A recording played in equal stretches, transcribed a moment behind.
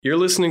You're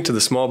listening to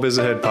the Small Biz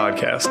Ahead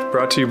podcast,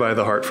 brought to you by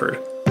The Hartford.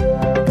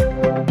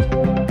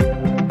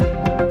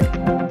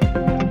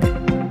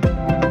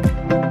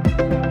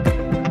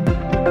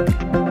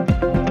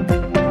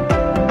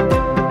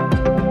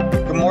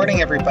 Good morning,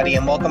 everybody,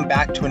 and welcome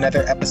back to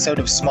another episode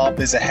of Small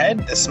Biz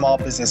Ahead, the small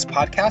business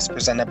podcast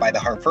presented by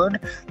The Hartford.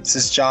 This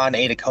is John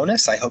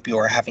Adakonis. I hope you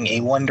are having a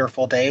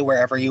wonderful day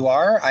wherever you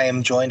are. I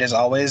am joined, as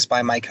always,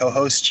 by my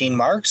co-host, Gene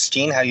Marks.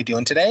 Gene, how are you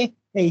doing today?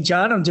 Hey,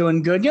 John, I'm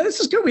doing good. Yeah, this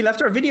is good. We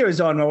left our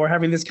videos on while we're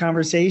having this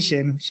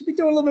conversation. Should be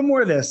doing a little bit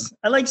more of this.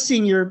 I like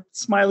seeing your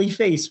smiley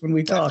face when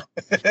we talk.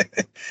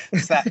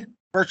 It's that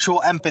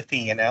virtual empathy,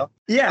 you know?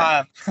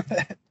 Yeah.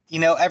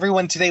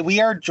 Everyone, today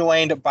we are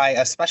joined by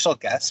a special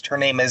guest. Her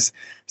name is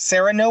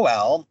Sarah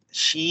Noel.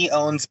 She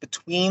owns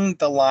Between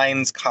the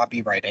Lines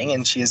Copywriting,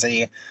 and she is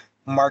a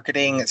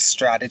marketing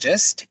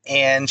strategist.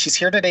 And she's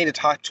here today to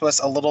talk to us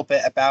a little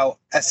bit about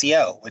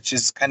SEO, which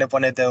is kind of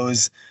one of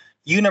those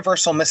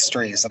universal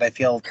mysteries that I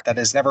feel that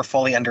is never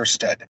fully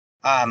understood.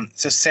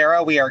 So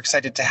Sarah, we are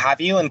excited to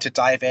have you and to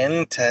dive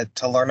in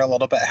to learn a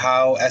little bit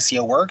how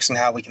SEO works and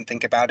how we can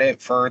think about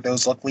it for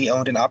those locally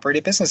owned and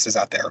operated businesses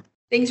out there.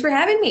 Thanks for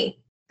having me.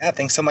 Yeah,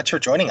 thanks so much for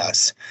joining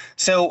us.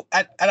 So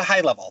at a high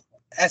level,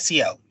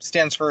 SEO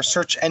stands for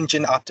search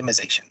engine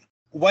optimization.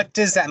 What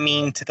does that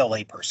mean to the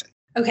layperson?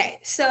 Okay,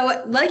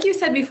 so like you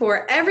said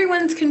before,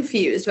 everyone's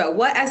confused about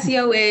what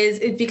SEO is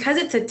because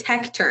it's a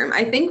tech term.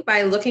 I think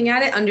by looking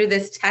at it under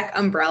this tech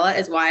umbrella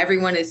is why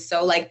everyone is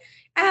so like,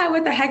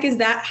 what the heck is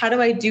that? How do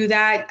I do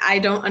that? I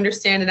don't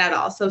understand it at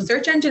all. So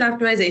search engine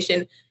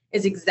optimization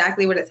is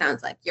exactly what it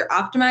sounds like. You're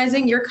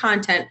optimizing your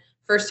content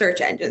for search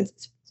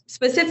engines,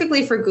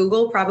 specifically for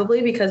Google,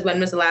 probably, because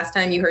when was the last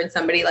time you heard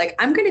somebody like,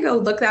 I'm going to go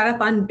look that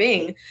up on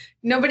Bing?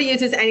 Nobody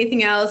uses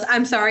anything else.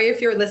 I'm sorry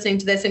if you're listening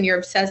to this and you're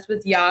obsessed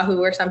with Yahoo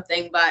or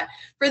something, but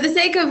for the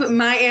sake of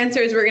my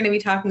answers, we're going to be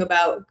talking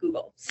about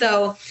Google.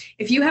 So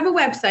if you have a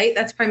website,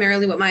 that's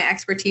primarily what my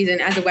expertise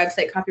in as a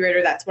website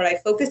copywriter, that's what I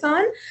focus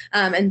on.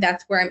 And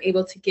that's where I'm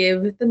able to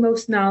give the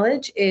most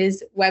knowledge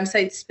is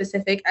website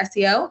specific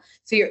SEO.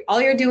 So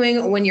all you're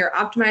doing when you're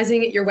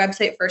optimizing your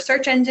website for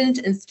search engines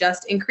is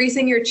just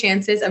increasing your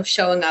chances of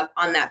showing up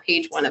on that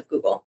page one of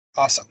Google.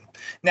 Awesome.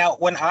 Now,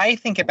 when I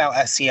think about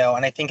SEO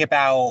and I think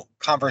about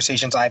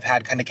conversations I've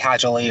had kind of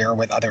casually or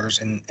with others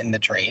in the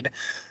trade,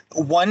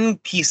 one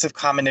piece of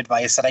common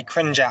advice that I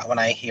cringe at when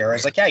I hear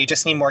is like, yeah, you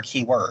just need more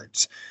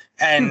keywords.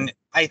 And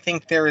I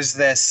think there's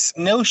this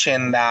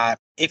notion that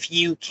if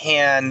you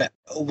can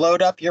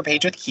load up your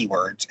page with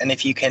keywords and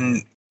if you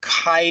can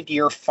hide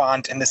your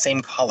font in the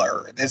same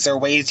color, is there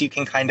ways you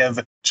can kind of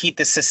cheat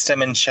the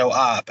system and show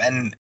up?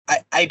 And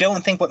I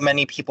don't think what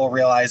many people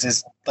realize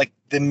is like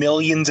the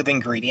millions of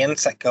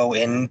ingredients that go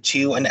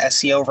into an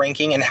SEO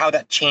ranking and how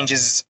that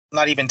changes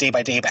not even day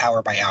by day, but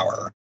hour by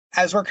hour.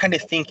 As we're kind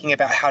of thinking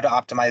about how to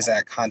optimize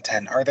that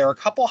content, are there a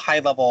couple high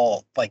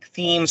level like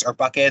themes or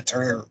buckets,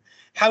 or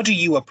how do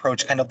you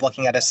approach kind of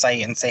looking at a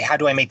site and say, how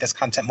do I make this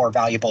content more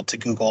valuable to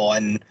Google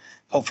and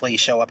hopefully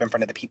show up in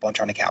front of the people I'm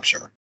trying to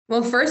capture?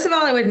 Well, first of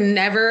all, I would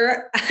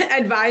never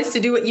advise to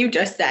do what you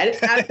just said.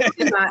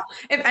 Absolutely not.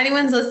 If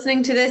anyone's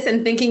listening to this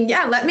and thinking,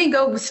 yeah, let me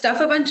go stuff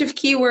a bunch of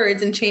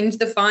keywords and change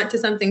the font to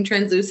something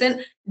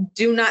translucent,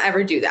 do not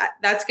ever do that.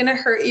 That's going to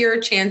hurt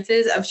your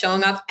chances of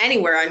showing up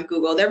anywhere on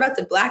Google. They're about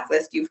to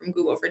blacklist you from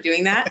Google for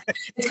doing that.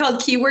 It's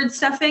called keyword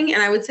stuffing.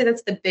 And I would say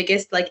that's the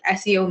biggest like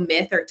SEO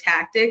myth or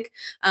tactic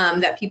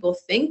that people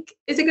think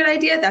is a good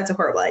idea. That's a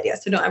horrible idea.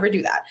 So don't ever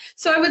do that.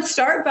 So I would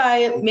start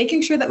by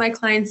making sure that my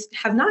clients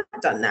have not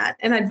done that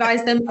and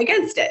advise them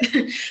against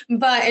it.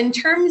 But in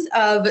terms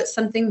of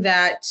something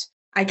that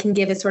I can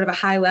give as sort of a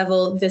high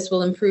level, this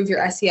will improve your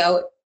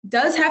SEO,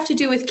 does have to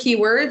do with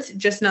keywords,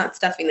 just not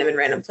stuffing them in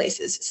random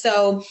places.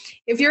 So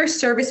if you're a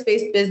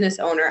service-based business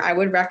owner, I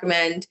would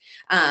recommend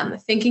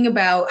thinking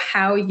about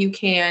how you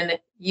can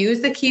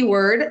use the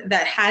keyword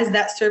that has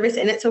that service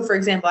in it. So for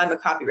example, I'm a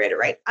copywriter,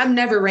 right? I'm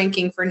never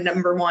ranking for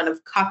number one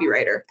of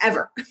copywriter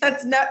ever.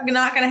 That's not going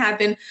to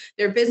happen.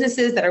 There are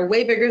businesses that are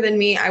way bigger than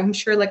me. I'm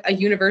sure like a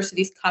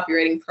university's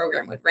copywriting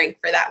program would rank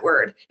for that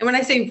word. And when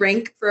I say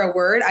rank for a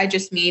word, I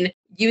just mean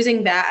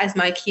using that as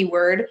my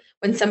keyword.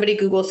 When somebody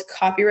Googles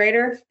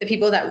copywriter, the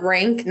people that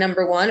rank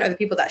number one are the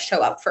people that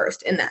show up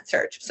first in that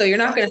search. So you're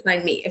not going to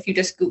find me if you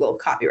just Google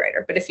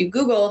copywriter. But if you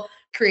Google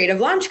creative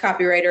launch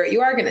copywriter,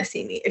 you are going to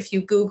see me. If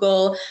you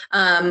Google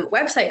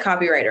website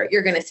copywriter,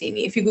 you're going to see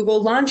me. If you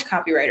Google launch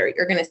copywriter,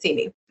 you're going to see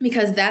me,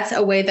 because that's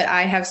a way that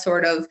I have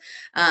sort of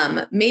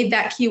made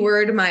that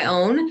keyword my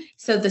own.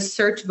 So the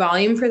search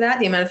volume for that,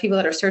 the amount of people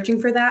that are searching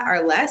for that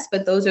are less,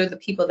 but those are the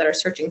people that are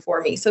searching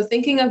for me. So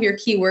thinking of your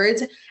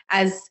keywords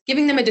as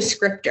giving them a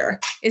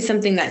descriptor is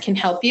something that can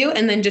help you.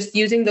 And then just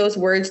using those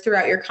words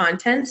throughout your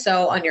content.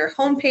 So on your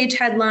homepage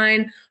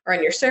headline or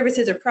on your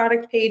services or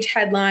product page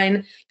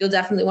headline, you'll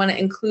definitely want to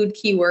include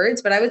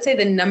keywords. But I would say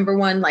the number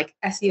one like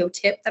SEO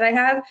tip that I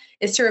have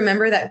is to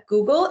remember that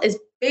Google is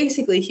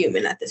basically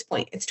human at this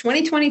point. It's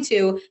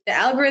 2022. The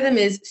algorithm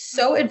is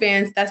so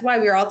advanced. That's why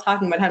we're all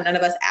talking about how none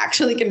of us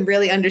actually can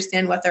really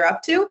understand what they're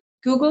up to.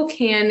 Google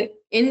can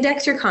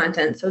index your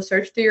content, so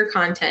search through your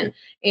content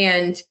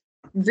and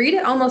read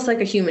it almost like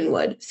a human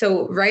would.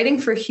 So writing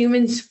for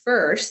humans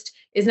first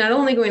is not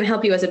only going to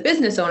help you as a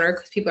business owner,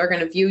 because people are going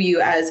to view you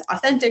as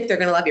authentic, they're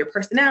going to love your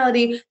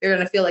personality, they're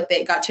going to feel like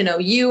they got to know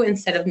you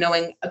instead of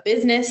knowing a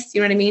business.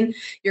 You know what I mean?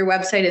 Your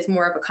website is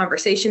more of a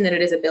conversation than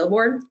it is a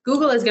billboard.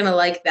 Google is going to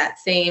like that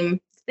same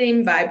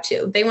vibe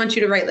too. They want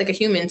you to write like a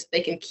human so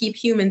they can keep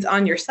humans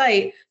on your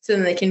site, so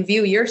then they can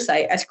view your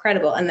site as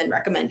credible and then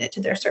recommend it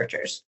to their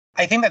searchers.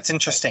 I think that's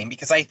interesting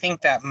because I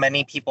think that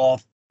many people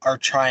are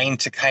trying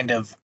to kind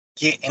of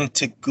get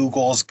into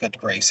Google's good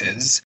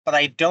graces, but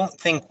I don't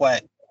think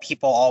what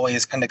people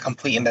always kind of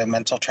complete in the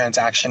mental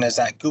transaction is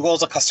that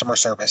Google's a customer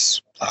service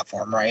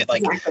platform, right?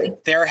 Like exactly.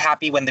 They're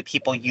happy when the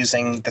people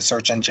using the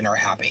search engine are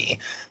happy.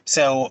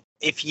 So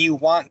if you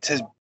want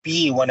to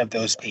be one of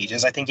those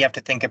pages, I think you have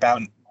to think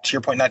about, to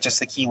your point, not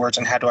just the keywords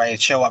and how do I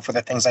show up for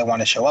the things I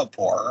want to show up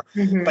for,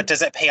 but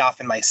does it pay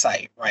off in my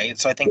site, right?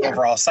 So I think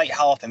overall site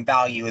health and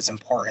value is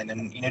important.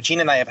 And,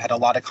 Gina and I have had a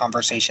lot of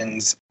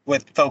conversations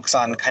with folks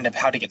on kind of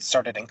how to get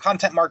started in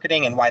content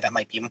marketing and why that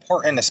might be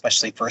important,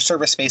 especially for a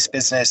service-based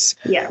business.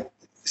 Yeah.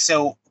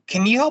 So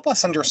can you help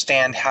us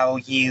understand how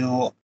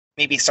you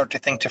maybe start to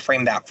think to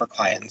frame that for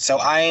clients? So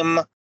I'm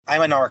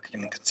a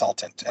marketing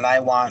consultant and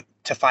I want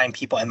to find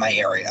people in my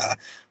area,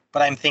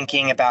 but I'm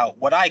thinking about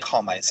what I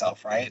call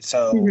myself, right?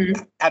 So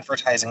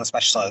advertising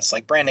specialist,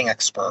 like branding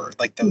expert,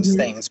 like those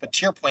things. But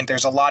to your point,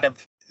 there's a lot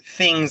of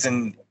things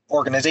and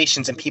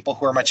organizations and people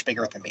who are much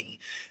bigger than me.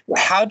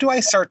 How do I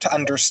start to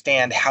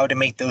understand how to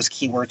make those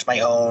keywords my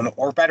own,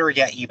 or better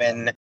yet,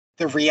 even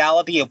the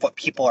reality of what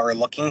people are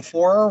looking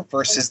for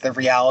versus the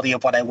reality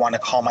of what I want to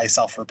call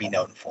myself or be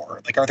known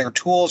for? Like, are there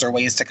tools or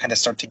ways to kind of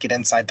start to get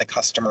inside the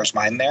customer's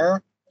mind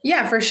there?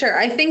 Yeah, for sure.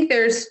 I think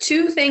there's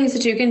two things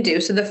that you can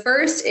do. So the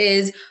first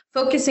is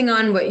focusing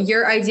on what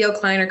your ideal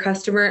client or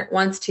customer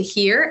wants to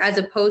hear as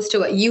opposed to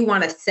what you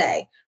want to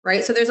say,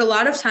 right? So there's a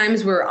lot of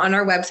times where on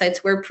our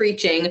websites, we're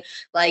preaching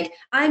like,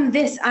 I'm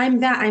this,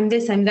 I'm that, I'm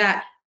this, I'm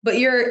that. But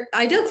your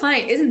ideal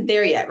client isn't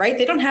there yet, right?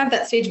 They don't have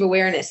that stage of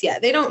awareness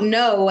yet. They don't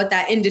know what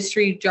that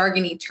industry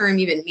jargony term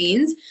even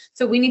means.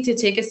 So we need to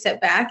take a step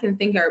back and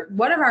think,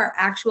 what are our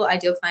actual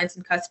ideal clients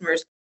and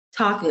customers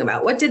talking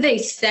about? What did they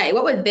say?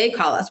 What would they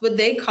call us? Would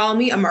they call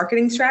me a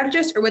marketing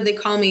strategist, or would they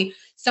call me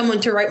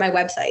someone to write my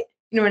website?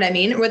 You know what I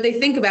mean? Or would they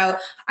think about,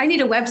 I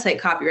need a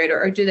website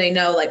copywriter, or do they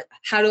know, like,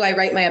 how do I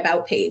write my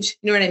about page?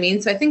 You know what I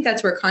mean? So I think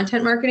that's where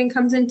content marketing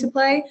comes into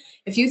play.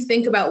 If you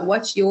think about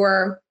what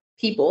your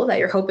people that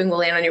you're hoping will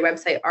land on your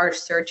website are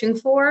searching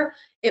for,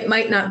 it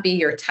might not be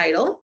your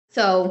title.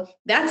 So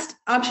that's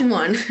option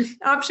one.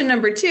 Option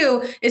number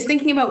two is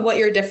thinking about what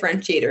your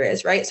differentiator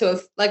is, right? So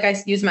if, like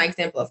I use my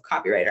example of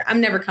copywriter,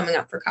 I'm never coming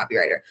up for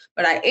copywriter,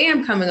 but I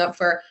am coming up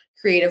for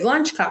creative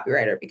launch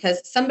copywriter,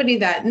 because somebody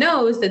that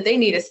knows that they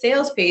need a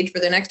sales page for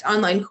the next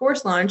online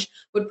course launch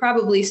would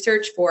probably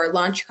search for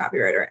launch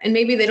copywriter. And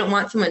maybe they don't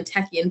want someone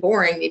techie and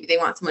boring. Maybe they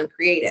want someone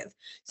creative.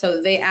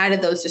 So they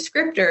added those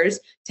descriptors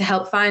to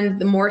help find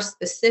the more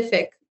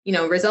specific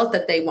result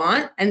that they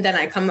want. And then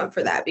I come up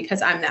for that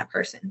because I'm that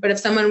person. But if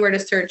someone were to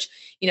search,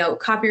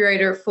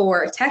 copywriter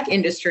for tech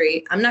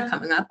industry, I'm not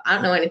coming up. I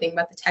don't know anything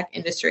about the tech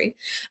industry.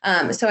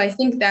 So I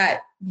think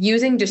that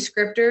using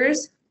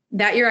descriptors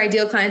that your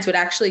ideal clients would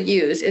actually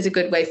use is a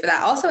good way for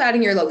that. Also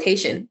adding your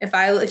location.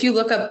 If you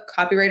look up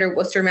copywriter,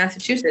 Worcester,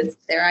 Massachusetts,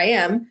 there I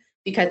am,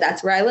 because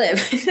that's where I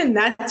live. And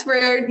that's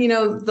where,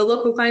 the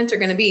local clients are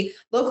going to be.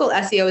 Local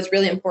SEO is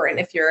really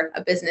important if you're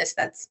a business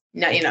that's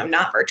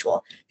not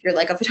virtual. If you're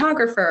like a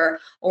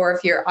photographer, or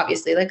if you're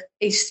obviously like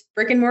a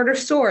brick and mortar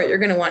store, you're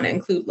going to want to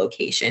include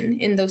location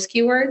in those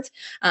keywords.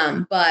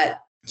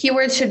 But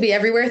keywords should be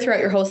everywhere throughout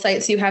your whole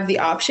site, so you have the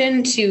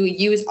option to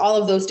use all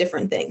of those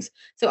different things.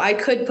 So I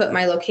could put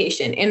my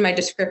location in my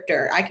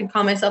descriptor. I could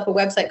call myself a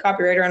website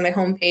copywriter on my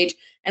homepage,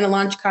 and a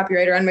launch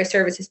copywriter on my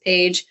services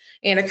page,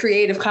 and a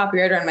creative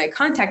copywriter on my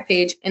contact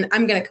page, and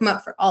I'm going to come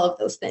up for all of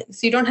those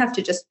things. So you don't have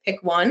to just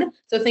pick one.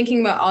 So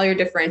thinking about all your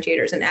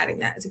differentiators and adding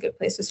that is a good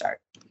place to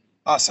start.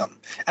 Awesome.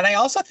 And I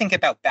also think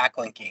about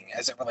backlinking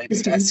as it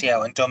relates to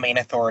SEO and domain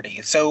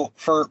authority. So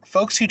for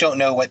folks who don't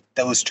know what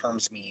those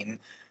terms mean,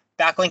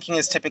 backlinking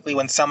is typically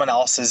when someone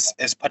else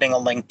is putting a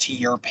link to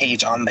your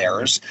page on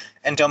theirs.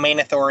 And domain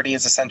authority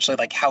is essentially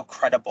like how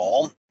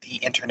credible the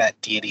internet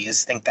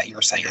deities think that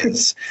your site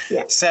is.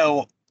 Yeah.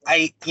 So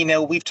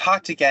we've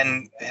talked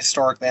again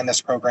historically on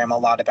this program a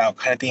lot about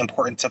kind of the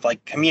importance of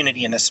like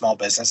community in a small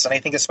business. And I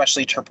think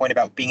especially to your point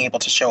about being able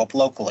to show up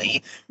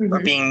locally or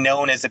being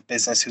known as a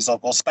business who's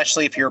local,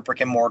 especially if you're a brick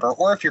and mortar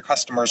or if your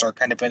customers are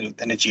kind of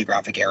within a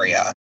geographic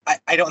area.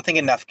 I don't think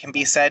enough can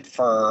be said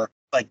for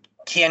like,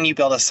 can you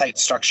build a site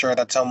structure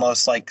that's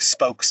almost like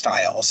spoke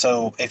style?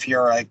 So if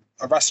you're a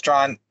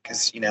restaurant,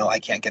 because, I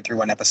can't get through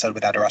one episode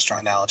without a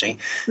restaurant analogy,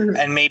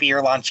 and maybe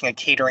you're launching a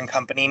catering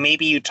company,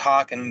 maybe you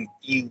talk and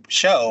you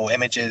show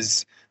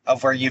images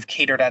of where you've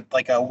catered at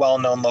like a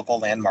well-known local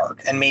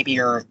landmark. And maybe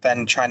you're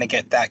then trying to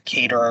get that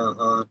caterer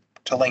or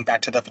to link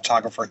back to the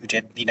photographer who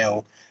did,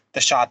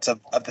 the shots of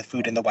the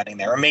food in the wedding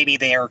there. Or maybe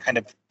they are kind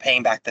of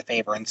paying back the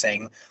favor and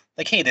saying,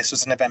 like, hey, this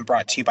was an event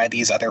brought to you by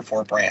these other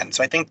 4 brands.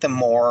 So I think the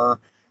more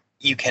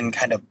you can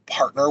kind of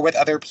partner with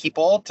other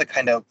people to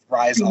kind of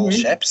rise all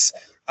ships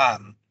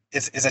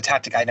is a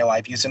tactic I know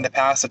I've used in the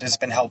past that has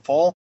been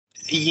helpful.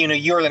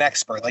 You're an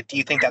expert. Like, do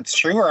you think that's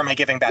true, or am I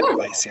giving bad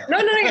advice here? No,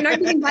 you're not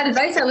giving bad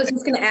advice. I was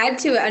just going to add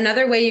to it.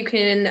 Another way you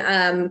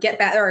can get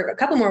back, or a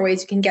couple more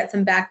ways you can get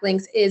some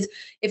backlinks is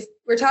if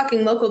we're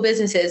talking local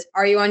businesses,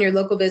 are you on your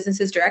local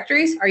businesses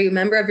directories? Are you a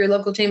member of your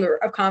local chamber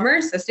of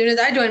commerce? As soon as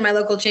I joined my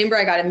local chamber,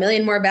 I got 1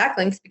 million more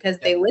backlinks because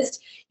they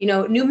list,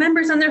 new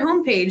members on their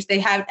homepage. They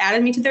have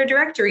added me to their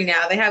directory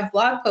now. They have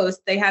blog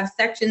posts. They have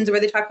sections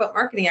where they talk about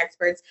marketing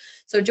experts.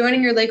 So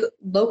joining your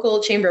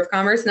local chamber of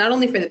commerce, not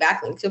only for the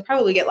backlinks, you'll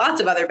probably get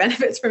lots of other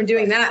benefits from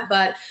doing that,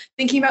 but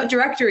thinking about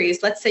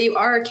directories. Let's say you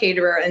are a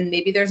caterer and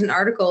maybe there's an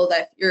article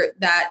that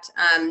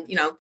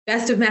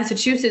Best of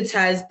Massachusetts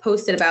has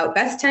posted about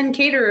best 10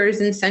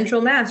 caterers in Central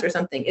Mass or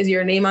something. Is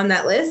your name on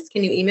that list?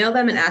 Can you email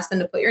them and ask them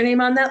to put your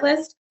name on that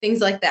list? Things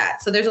like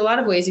that. So there's a lot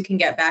of ways you can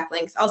get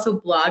backlinks. Also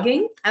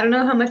blogging. I don't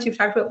know how much you've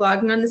talked about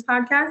blogging on this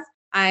podcast.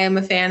 I am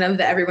a fan of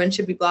the everyone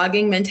should be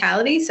blogging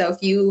mentality. So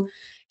if you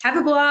have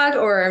a blog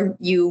or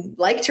you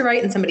like to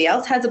write and somebody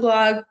else has a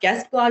blog,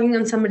 guest blogging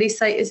on somebody's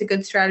site is a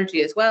good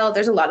strategy as well.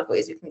 There's a lot of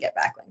ways you can get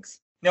backlinks.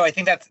 No, I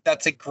think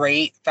that's a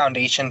great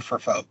foundation for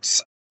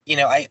folks.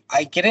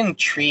 I get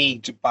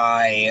intrigued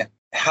by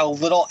how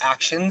little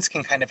actions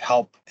can kind of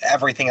help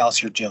everything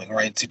else you're doing,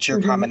 right? So to your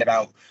comment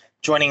about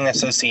joining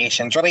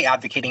associations, really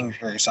advocating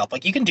for yourself.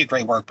 Like, you can do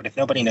great work, but if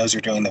nobody knows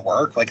you're doing the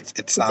work, like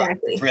it's not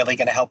really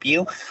going to help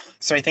you.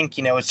 So I think,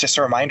 it's just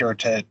a reminder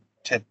to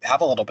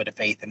have a little bit of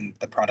faith in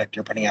the product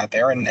you're putting out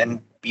there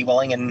and be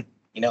willing and,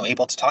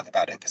 able to talk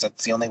about it, because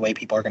that's the only way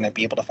people are going to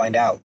be able to find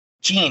out.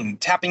 Jean,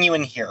 tapping you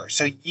in here.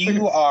 So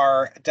you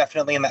are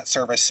definitely in that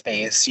service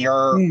space.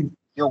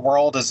 Your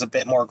world is a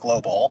bit more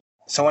global.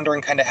 So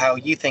wondering kind of how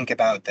you think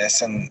about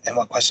this and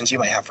what questions you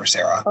might have for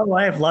Sarah. Oh,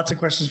 I have lots of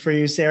questions for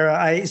you, Sarah.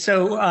 I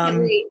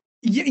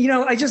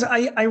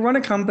run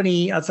a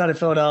company outside of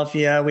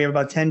Philadelphia. We have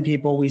about 10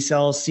 people. We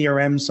sell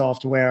CRM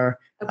software.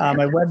 Okay.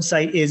 My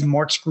website is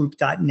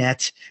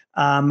marksgroup.net.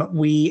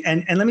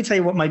 And let me tell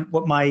you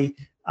what my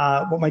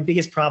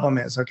biggest problem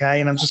is.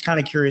 Okay. And I'm just kind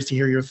of curious to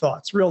hear your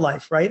thoughts. Real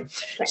life, right?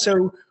 Okay.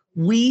 So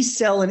we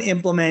sell and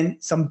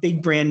implement some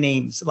big brand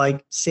names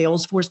like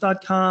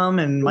Salesforce.com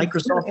and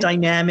Microsoft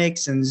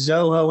Dynamics and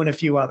Zoho and a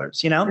few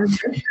others,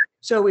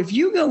 So if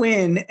you go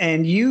in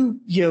and you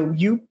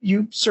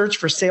search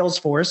for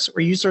Salesforce,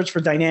 or you search for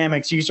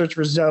Dynamics, or you search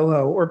for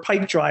Zoho or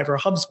Pipedrive or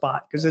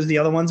HubSpot, because those are the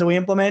other ones that we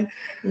implement,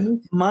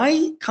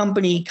 my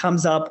company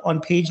comes up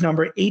on page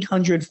number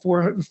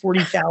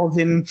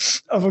 840,000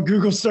 of a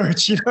Google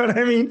search. You know what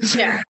I mean?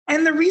 Yeah.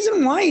 And the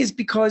reason why is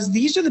because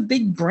these are the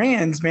big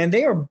brands, man.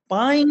 They are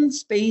buying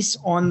space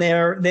on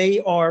there.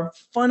 They are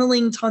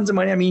funneling tons of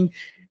money. I mean,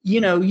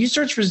 you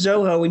search for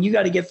Zoho and you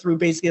got to get through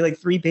basically like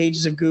 3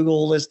 pages of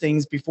Google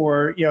listings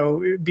before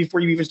you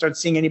even start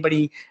seeing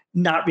anybody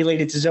not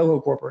related to Zoho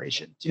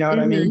Corporation. Do you know what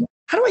I mean?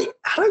 How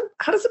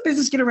does a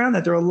business get around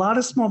that? There are a lot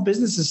of small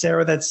businesses,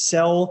 Sarah, that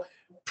sell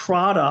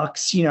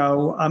products. You're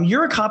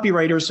a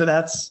copywriter, so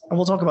and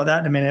we'll talk about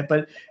that in a minute.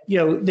 But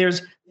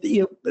there's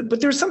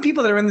some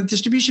people that are in the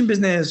distribution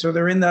business, or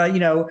they're in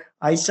the,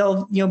 I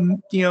sell,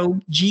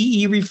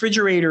 GE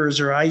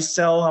refrigerators, or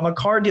I'm a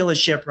car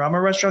dealership, or I'm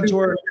a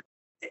restaurateur.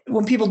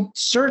 When people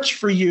search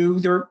for you,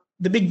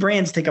 the big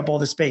brands take up all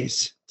the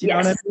space. Do you know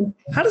what I mean?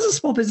 How does a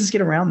small business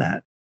get around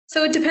that?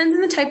 So it depends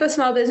on the type of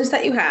small business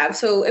that you have.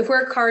 So if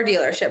we're a car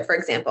dealership, for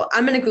example,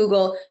 I'm going to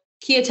Google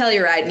Kia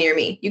Telluride near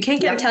me. You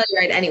can't get a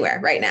Telluride anywhere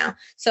right now.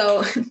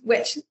 So,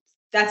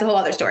 that's a whole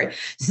other story.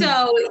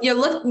 So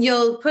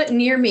you'll put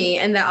near me,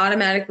 and that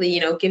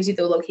automatically, gives you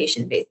the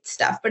location-based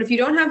stuff. But if you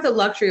don't have the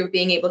luxury of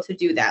being able to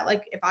do that,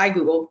 like if I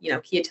Google,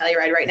 Kia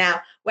Telluride right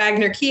now,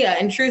 Wagner Kia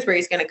in Shrewsbury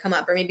is going to come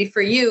up, or maybe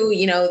for you,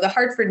 the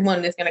Hartford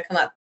one is going to come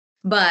up.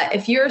 But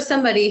if you're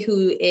somebody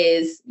who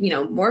is,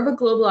 more of a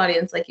global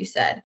audience, like you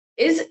said,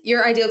 is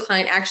your ideal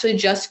client actually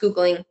just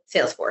Googling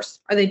Salesforce?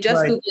 Are they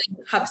just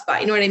Googling HubSpot?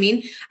 You know what I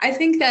mean? I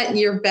think that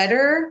your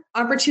better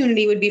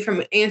opportunity would be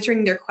from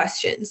answering their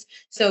questions.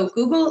 So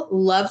Google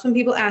loves when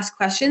people ask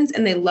questions,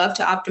 and they love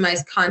to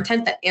optimize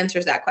content that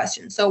answers that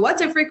question. So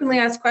what's a frequently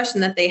asked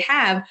question that they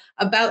have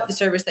about the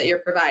service that you're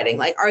providing?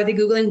 Like, are they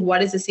Googling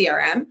what is a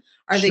CRM?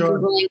 Are they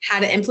Googling how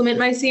to implement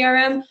my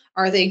CRM?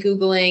 Are they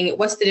Googling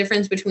what's the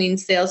difference between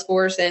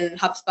Salesforce and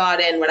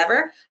HubSpot and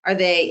whatever? Are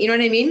they, you know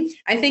what I mean?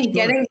 I think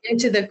getting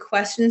into the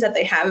questions that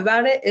they have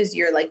about it is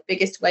your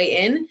biggest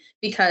way in,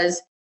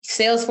 because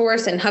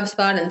Salesforce and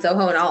HubSpot and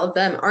Zoho and all of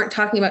them aren't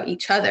talking about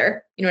each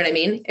other. You know what I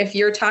mean? If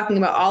you're talking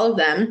about all of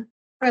them,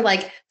 or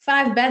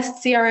 5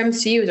 best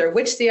CRMs to use, or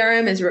which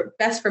CRM is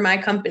best for my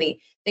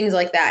company, things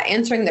like that,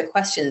 answering the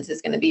questions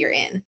is going to be your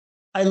in.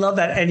 I love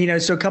that.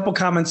 And, so a couple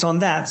comments on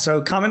that.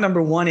 So comment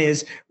number 1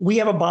 is we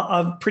have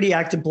a pretty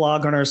active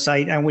blog on our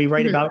site, and we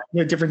write about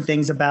different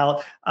things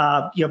about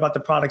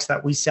the products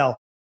that we sell.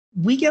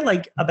 We get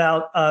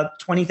about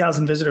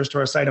 20,000 visitors to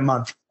our site a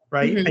month.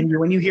 right? Mm-hmm. And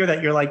when you hear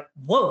that, you're like,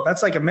 whoa,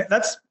 that's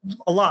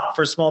a lot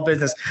for a small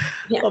business.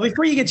 Yeah. Well,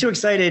 before you get too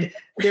excited,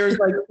 there's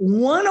like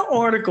one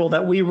article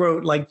that we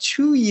wrote like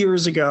 2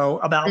 years ago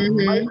about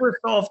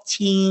Microsoft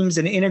Teams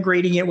and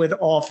integrating it with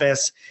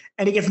Office,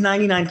 and it gets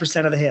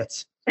 99% of the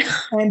hits.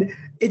 And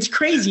it's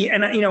crazy.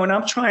 And, and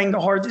I'm trying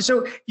hard.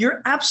 So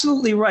you're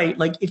absolutely right.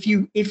 Like if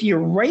you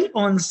write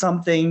on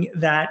something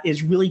that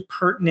is really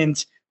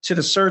pertinent to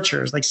the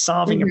searchers, like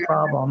solving a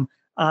problem,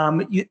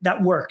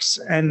 that works.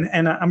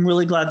 And I'm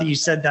really glad that you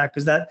said that,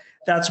 because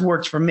that's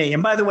worked for me.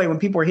 And by the way, when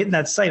people are hitting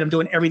that site, I'm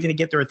doing everything to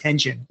get their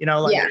attention,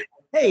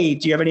 hey,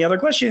 do you have any other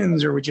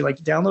questions, or would you like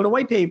to download a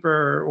white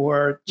paper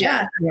or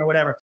chat,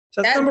 whatever.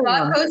 So that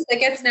blog post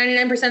that gets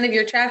 99% of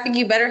your traffic,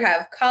 you better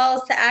have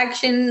calls to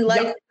action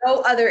like no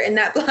other in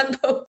that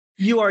blog post.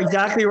 You are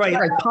exactly right.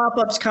 Like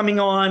pop-ups coming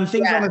on,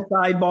 things on the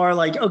sidebar,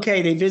 like,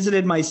 okay, they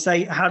visited my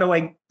site. How do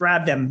I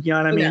grab them? You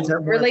know what I mean?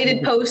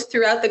 Related posts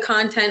throughout the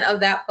content of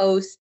that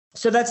post.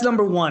 So that's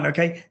number one.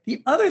 Okay.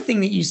 The other thing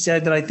that you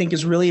said that I think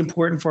is really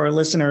important for our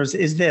listeners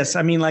is this.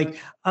 I mean,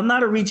 like, I'm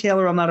not a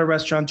retailer. I'm not a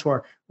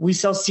restaurateur. We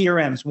sell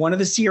CRMs. One of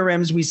the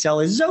CRMs we sell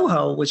is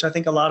Zoho, which I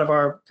think a lot of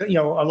our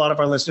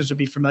listeners would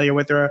be familiar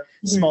with. They're a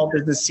small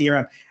business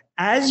CRM.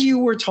 As you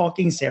were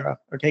talking, Sarah,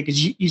 okay,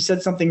 because you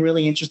said something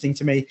really interesting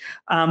to me.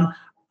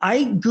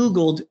 I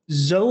Googled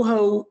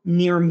Zoho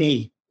near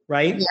me,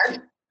 right? Yeah.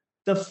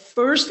 The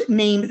first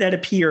name that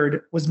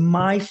appeared was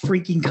my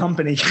freaking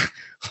company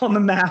on the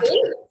map.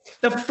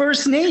 The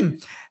first name.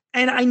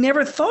 And I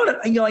never thought,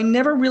 I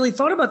never really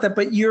thought about that,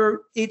 but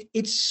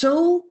it's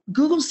so,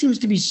 Google seems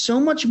to be so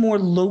much more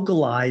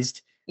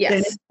localized than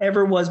it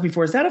ever was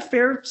before. Is that a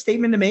fair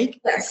statement to make?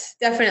 Yes,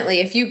 definitely.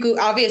 If you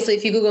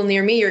Google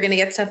near me, you're going to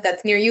get stuff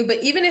that's near you.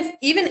 But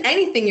even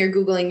anything you're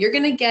Googling, you're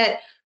going to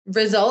get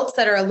results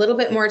that are a little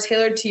bit more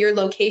tailored to your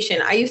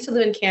location. I used to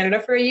live in Canada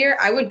for a year.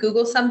 I would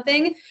Google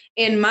something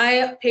and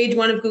my page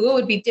one of Google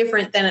would be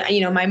different than,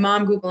 my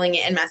mom Googling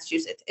it in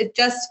Massachusetts. It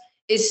just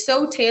is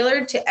so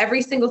tailored to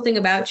every single thing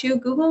about you.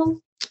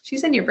 Google,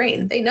 she's in your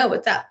brain. They know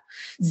what's up.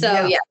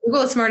 So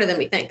Google is smarter than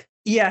we think.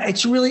 Yeah,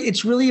 it's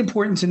really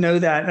important to know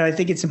that. And I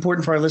think it's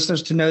important for our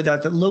listeners to know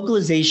that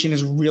localization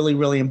is really,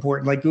 really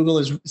important. Like Google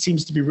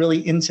seems to be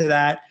really into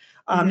that.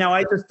 Now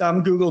I just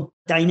Googled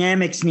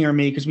Dynamics near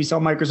me because we sell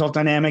Microsoft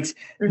Dynamics.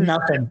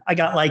 Nothing. I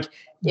got like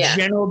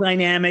General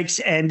Dynamics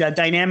and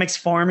Dynamics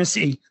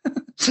Pharmacy.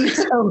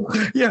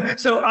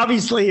 So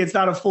obviously it's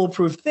not a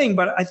foolproof thing,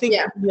 but I think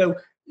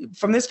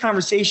from this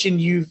conversation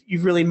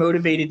you've really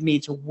motivated me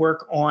to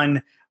work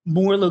on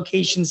more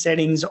location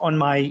settings on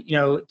my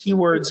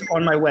keywords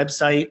on my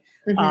website,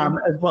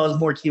 as well as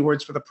more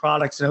keywords for the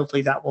products, and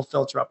hopefully that will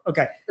filter up.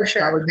 Okay, for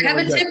sure. I have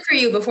a tip for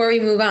you before we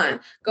move on.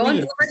 Go on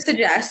Uber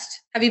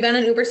Suggest. Have you been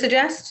on Uber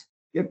Suggest?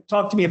 Yep.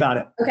 Talk to me about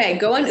it. Okay,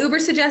 go on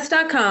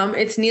ubersuggest.com.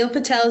 It's Neil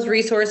Patel's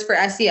resource for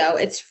SEO.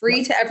 It's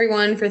free to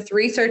everyone for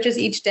 3 searches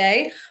each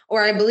day,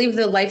 or I believe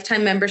the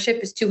lifetime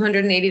membership is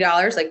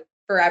 $280, like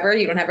forever.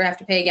 You don't ever have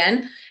to pay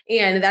again.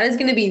 And that is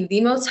going to be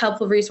the most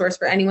helpful resource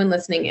for anyone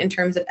listening in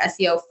terms of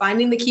SEO,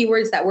 finding the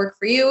keywords that work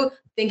for you,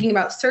 thinking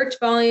about search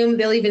volume.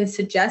 They'll even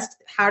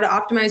suggest how to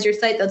optimize your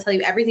site. They'll tell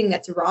you everything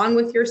that's wrong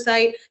with your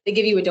site. They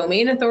give you a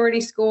domain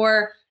authority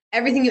score.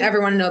 Everything you ever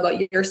want to know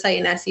about your site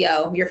and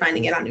SEO, you're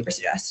finding it on Uber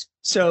Suggest.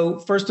 So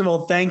first of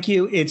all, thank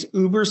you. It's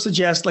Uber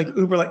Suggest, like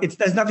Uber, like it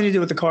has nothing to do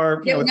with the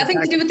car. Yeah, nothing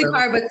to do with the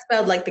car, but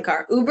spelled like the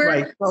car.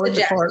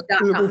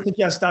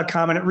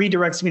 Ubersuggest.com, and it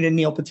redirects me to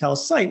Neil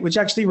Patel's site, which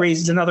actually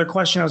raises another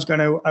question I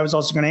was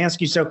also going to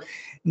ask you. So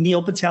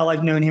Neil Patel,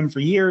 I've known him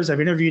for years.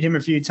 I've interviewed him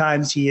a few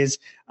times. He is,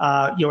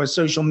 a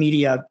social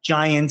media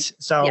giant.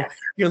 So if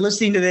you're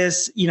listening to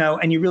this,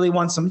 and you really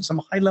want some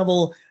high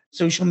level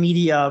social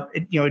media,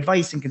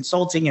 advice and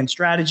consulting and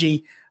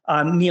strategy,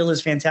 Neil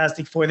is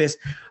fantastic for this.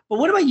 But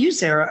what about you,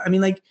 Sarah? I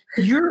mean, like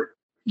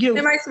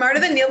am I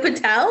smarter than Neil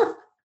Patel?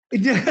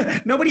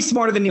 Nobody's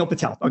smarter than Neil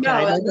Patel. Okay,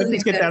 no,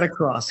 let's get that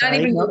across. Not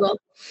even Google.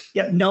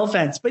 Yeah, no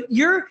offense, but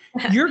your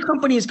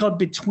company is called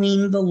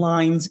Between the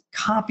Lines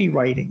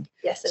Copywriting.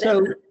 Yes, it is.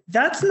 So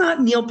that's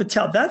not Neil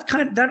Patel.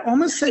 That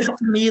almost says to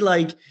me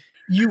like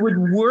you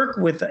would work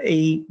with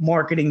a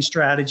marketing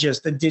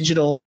strategist, a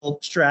digital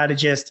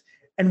strategist,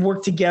 and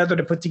work together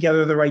to put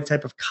together the right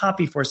type of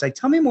copy for a site.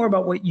 Tell me more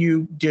about what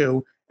you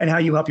do and how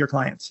you help your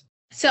clients.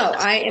 So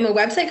I am a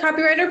website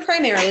copywriter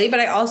primarily, but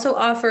I also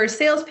offer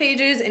sales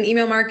pages and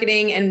email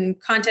marketing and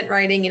content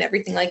writing and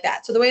everything like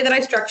that. So the way that I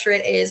structure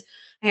it is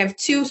I have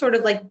 2 sort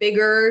of like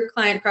bigger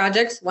client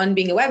projects, one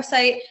being a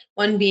website,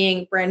 one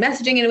being brand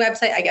messaging in a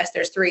website. I guess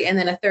there's 3, and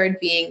then a third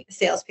being a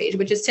sales page,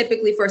 which is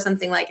typically for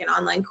something like an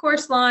online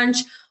course launch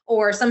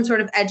or some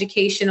sort of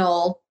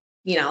educational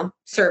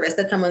service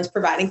that someone's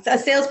providing. A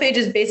sales page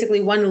is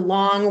basically one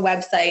long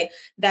website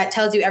that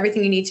tells you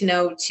everything you need to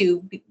know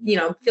to,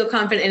 feel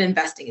confident in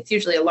investing. It's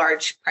usually a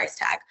large price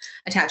tag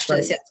attached to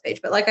the sales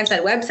page. But like I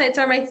said, websites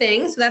are my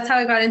thing. So that's how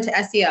I got into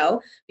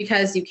SEO,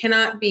 because you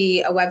cannot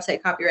be a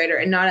website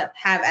copywriter and not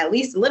have at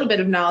least a little bit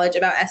of knowledge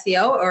about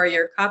SEO, or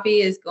your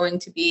copy is going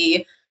to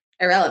be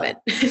irrelevant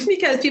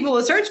because people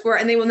will search for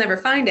it and they will never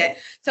find it.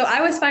 So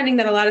I was finding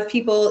that a lot of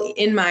people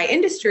in my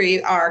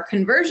industry are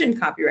conversion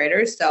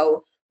copywriters.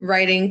 So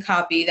writing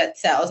copy that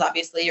sells,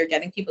 obviously you're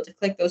getting people to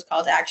click those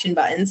call to action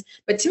buttons.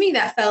 But to me,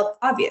 that felt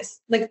obvious.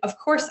 Like, of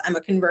course, I'm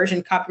a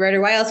conversion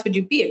copywriter. Why else would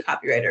you be a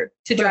copywriter?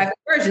 To drive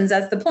conversions,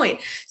 that's the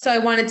point. So I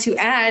wanted to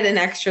add an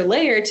extra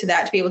layer to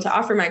that to be able to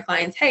offer my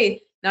clients,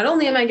 hey, not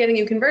only am I getting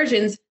you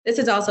conversions, this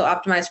is also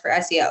optimized for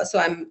SEO. So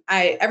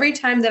I every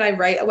time that I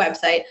write a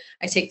website,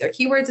 I take their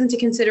keywords into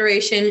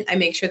consideration. I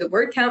make sure the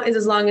word count is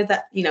as long as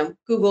that,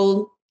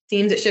 Google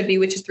deems it should be,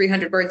 which is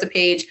 300 words a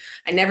page.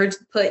 I never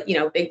put,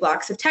 big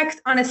blocks of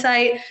text on a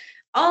site,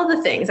 all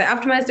the things. I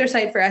optimize their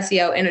site for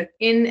SEO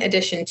in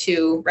addition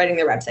to writing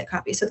their website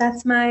copy. So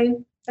that's my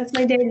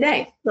day to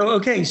day.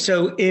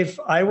 So if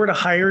I were to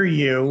hire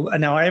you,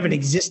 now I have an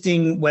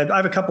existing I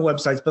have a couple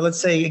websites, but let's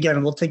say,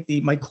 again, we'll take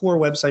my core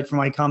website for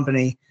my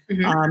company.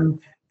 Mm-hmm.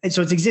 And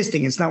so it's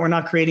existing. We're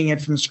not creating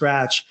it from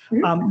scratch.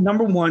 Mm-hmm.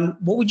 Number one,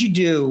 what would you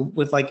do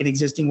with like an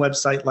existing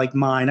website like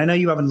mine? I know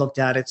you haven't looked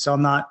at it, so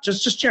I'm not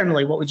just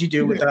generally, what would you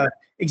do with an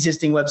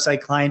existing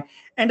website client?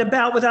 And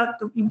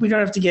we don't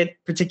have to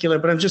get particular,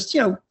 but I'm just,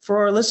 for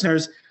our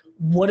listeners,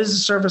 what does a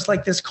service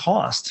like this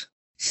cost?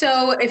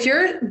 So if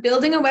you're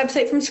building a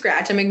website from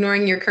scratch, I'm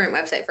ignoring your current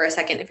website for a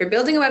second. If you're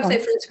building a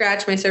website from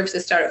scratch, my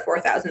services start at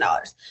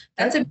 $4,000.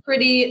 That's a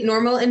pretty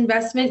normal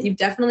investment. You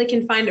definitely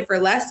can find it for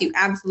less. You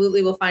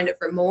absolutely will find it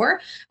for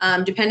more,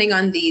 depending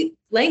on the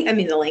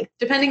length,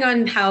 depending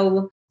on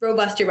how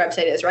robust your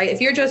website is, right? If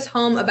you're just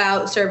home,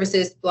 about,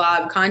 services,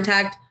 blog,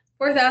 contact,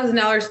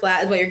 $4,000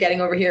 flat is what you're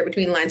getting over here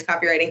between lines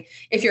copywriting.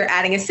 If you're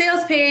adding a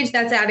sales page,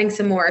 that's adding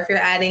some more. If you're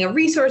adding a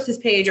resources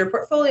page or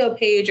portfolio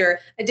page or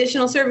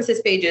additional services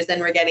pages,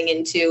 then we're getting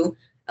into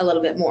a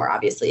little bit more,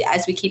 obviously,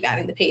 as we keep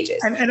adding the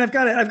pages. And I've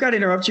got to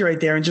interrupt you right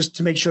there, and just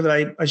to make sure that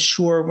I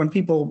assure when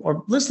people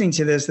are listening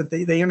to this that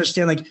they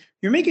understand, like,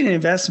 you're making an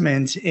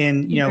investment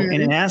in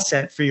in an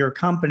asset for your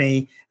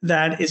company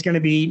that is going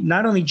to be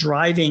not only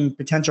driving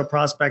potential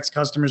prospects,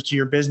 customers to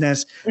your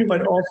business,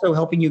 but also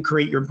helping you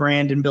create your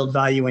brand and build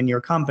value in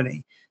your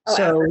company.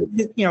 So,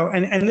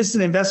 and this is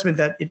an investment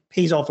that it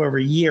pays off over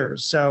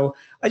years. So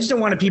I just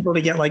don't want people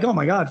to get like, oh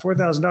my God,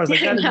 $4,000.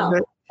 Like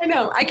I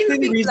know. I can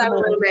speak to that a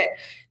little bit.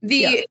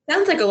 It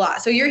sounds like a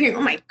lot. So you're hearing,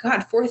 oh my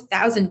God,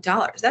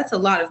 $4,000. That's a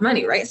lot of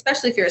money, right?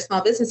 Especially if you're a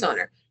small business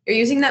owner. You're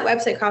using that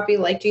website copy,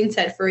 like Jean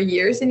said, for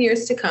years and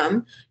years to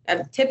come.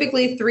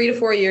 Typically 3 to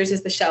 4 years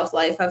is the shelf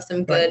life of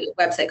some good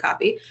website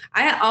copy.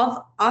 I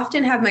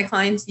often have my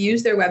clients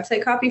use their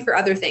website copy for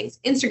other things: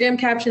 Instagram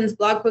captions,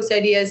 blog post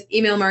ideas,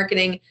 email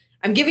marketing.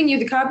 I'm giving you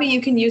the copy. You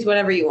can use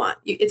whatever you want.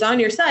 It's on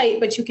your site,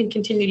 but you can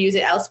continue to use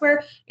it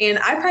elsewhere. And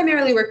I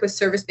primarily work with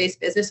service-based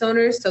business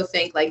owners. So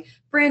think like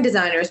brand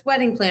designers,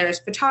 wedding planners,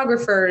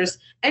 photographers,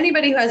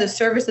 anybody who has a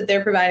service that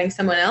they're providing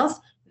someone else.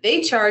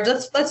 They charge,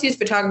 let's use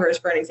photographers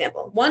for an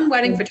example. One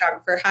wedding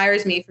photographer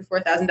hires me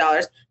for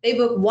 $4,000. They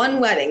book one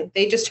wedding.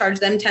 They just charge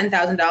them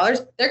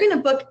 $10,000. They're going to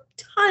book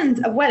tons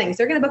of weddings.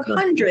 They're going to book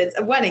hundreds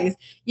of weddings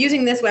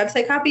using this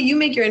website copy. You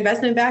make your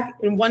investment back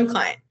in one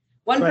client.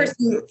 One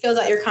person fills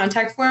out your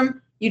contact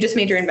form, you just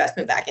made your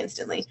investment back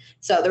instantly.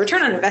 So the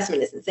return on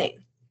investment is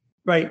insane.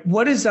 Right.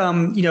 What is,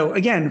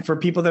 again, for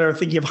people that are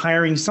thinking of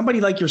hiring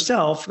somebody like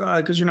yourself,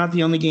 because you're not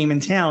the only game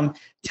in town,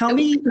 tell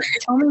me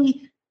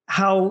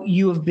how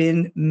you have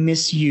been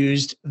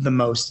misused the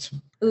most.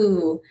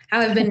 Ooh, how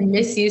I've been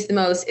misused the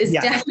most is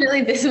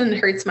definitely, this one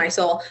hurts my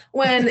soul.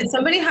 When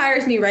somebody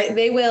hires me, right,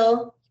 they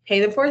will pay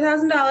the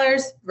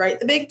 $4,000,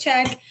 write the big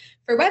check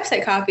for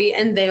website copy,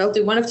 and they'll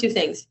do one of two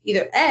things.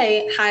 Either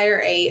A,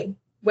 hire a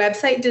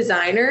website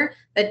designer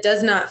that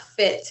does not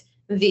fit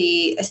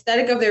the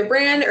aesthetic of their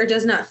brand or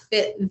does not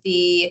fit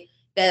the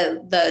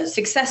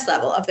success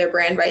level of their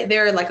brand, right?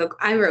 They're like,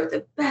 I wrote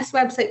the best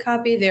website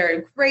copy.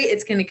 They're great.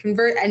 It's going to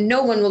convert, and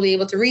no one will be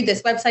able to read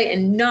this website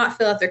and not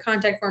fill out their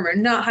contact form or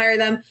not hire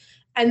them.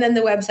 And then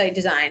the website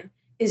design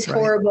is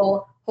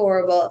horrible,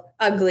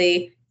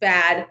 ugly,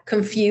 bad,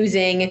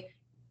 confusing.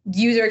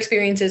 User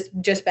experience is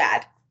just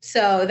bad.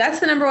 So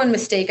that's the number one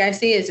mistake I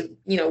see is,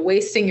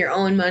 wasting your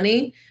own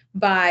money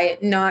by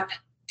not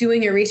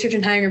doing your research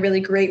and hiring a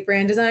really great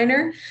brand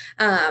designer,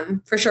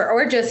 for sure.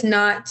 Or just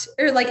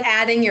or like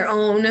adding your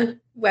own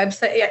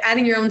website,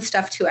 adding your own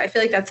stuff to it. I feel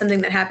like that's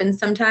something that happens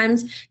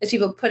sometimes is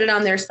people put it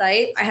on their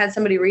site. I had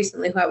somebody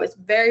recently who I was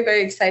very,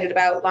 very excited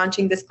about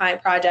launching this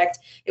client project.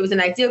 It was an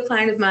ideal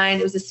client of mine.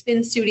 It was a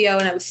spin studio,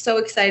 and I was so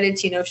excited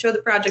to, show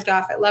the project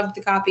off. I loved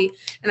the copy,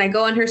 and I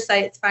go on her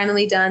site. It's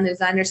finally done. The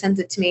designer sends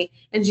it to me,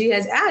 and she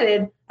has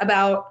added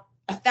about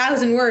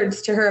 1,000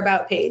 words to her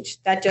about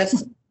page that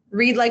just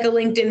read like a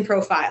LinkedIn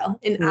profile.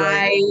 And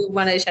I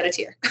want to shed a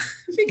tear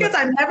because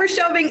I'm never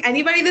showing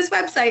anybody this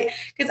website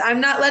because I'm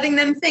not letting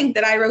them think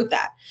that I wrote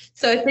that.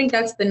 So I think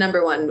that's the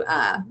number one.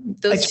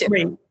 That's two.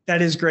 Great.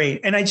 That is great.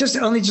 And I just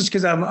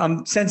because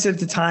I'm sensitive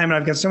to time and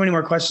I've got so many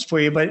more questions for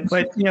you, but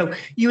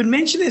you had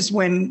mentioned this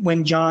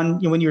when John,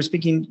 when you were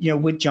speaking,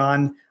 with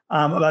John,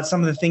 about some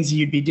of the things that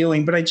you'd be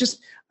doing. But I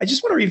just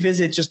want to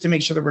revisit just to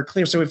make sure that we're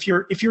clear. So if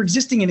you're if you're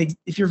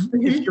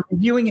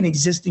reviewing an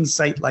existing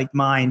site like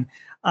mine,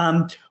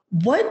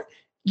 what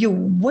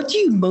do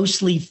you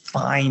mostly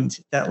find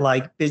that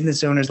like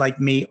business owners like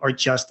me are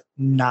just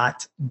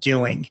not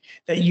doing,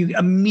 that you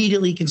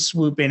immediately can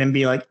swoop in and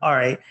be like, all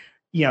right,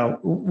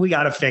 we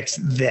got to fix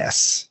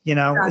this,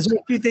 Gotcha. Is there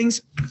a few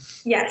things?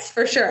 Yes,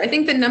 for sure. I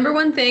think the number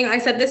one thing, I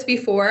said this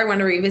before, I want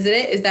to revisit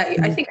it, is that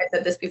I think I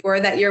said this before,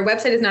 that your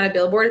website is not a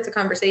billboard, it's a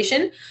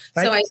conversation.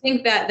 Right. So I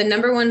think that the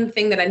number one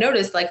thing that I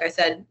noticed, like I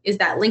said, is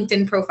that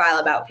LinkedIn profile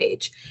about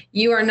page.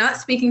 You are not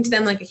speaking to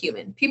them like a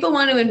human. People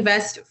want to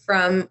invest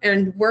from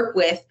and work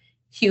with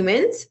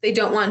humans. They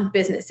don't want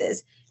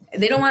businesses.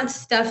 They don't want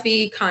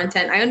stuffy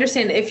content. I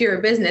understand if you're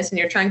a business and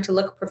you're trying to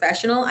look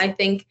professional, I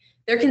think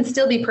there can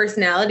still be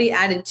personality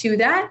added to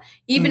that,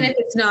 even if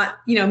it's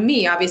not,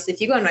 me. Obviously, if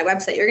you go on my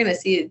website, you're going to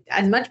see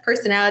as much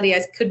personality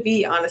as could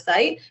be on a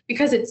site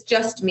because it's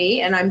just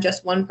me and I'm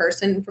just one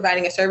person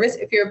providing a service.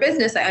 If you're a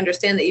business, I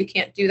understand that you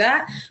can't do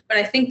that, but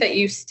I think that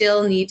you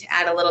still need to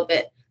add a little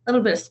bit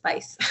of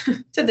spice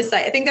to the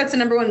site. I think that's the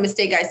number one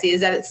mistake I see,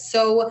 is that it's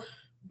so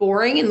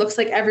boring and looks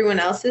like everyone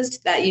else's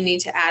that you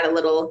need to add a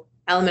little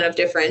element of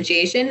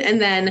differentiation. And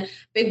then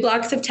big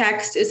blocks of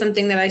text is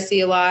something that I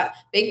see a lot,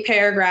 big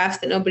paragraphs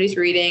that nobody's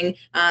reading,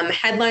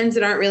 headlines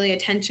that aren't really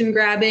attention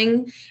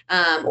grabbing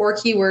or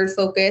keyword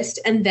focused,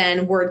 and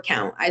then word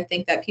count. I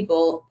think that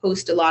people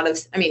post a lot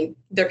of,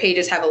 their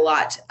pages have a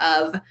lot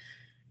of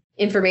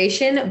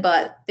information,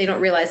 but they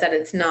don't realize that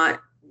it's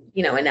not,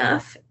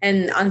 enough.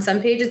 And on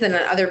some pages and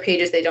on other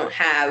pages, they don't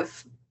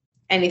have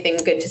anything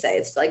good to say.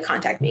 It's like,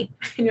 contact me.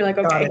 And you're like,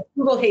 okay,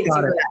 Google hates you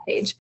for that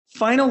page.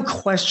 Final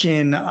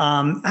question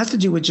has to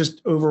do with just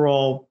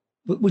overall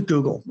with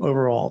Google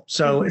overall.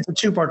 So it's a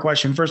two-part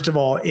question. First of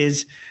all,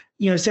 is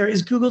Sarah,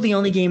 is Google the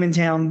only game in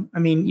town?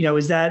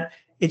 Is that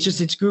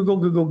it's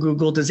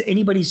Google? Does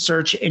anybody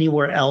search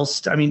anywhere else?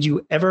 Do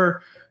you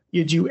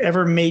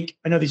ever make?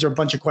 I know these are a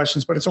bunch of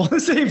questions, but it's all the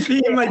same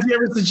theme. Like, do you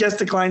ever suggest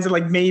to clients that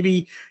like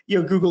maybe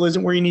Google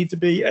isn't where you need to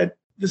be?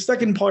 The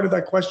second part of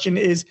that question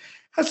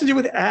has to do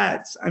with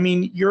ads.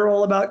 You're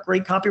all about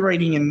great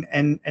copywriting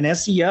and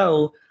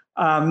SEO.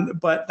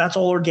 But that's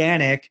all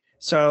organic.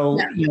 So,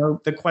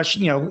 the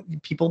question,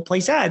 people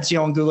place ads,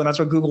 on Google, and that's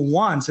what Google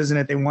wants, isn't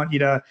it? They want you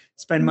to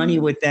spend money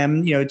with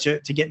them,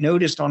 to get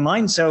noticed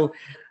online. So,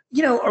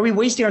 are we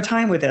wasting our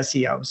time with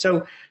SEO?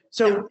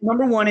 So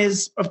number one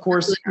is, of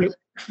course,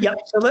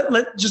 So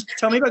let just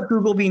tell me about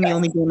Google being the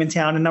only game in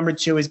town. And number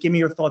two is give me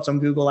your thoughts on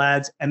Google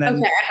ads, and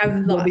then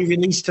we'll be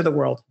released to the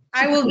world.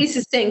 I will be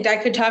succinct. I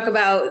could talk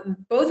about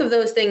both of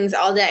those things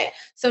all day.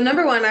 So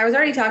number one, I was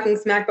already talking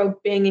smack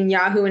about Bing and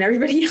Yahoo and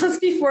everybody else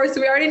before,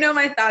 so we already know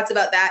my thoughts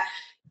about that.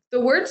 The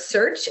word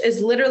search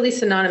is literally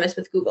synonymous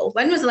with Google.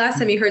 When was the last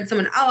time you heard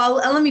someone,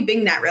 let me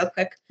Bing that real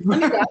quick. Let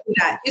me Yahoo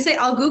that. You say,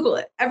 I'll Google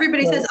it.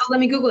 Everybody says, let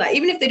me Google that.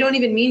 Even if they don't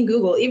even mean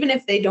Google, even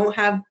if they don't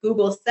have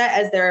Google set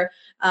as their,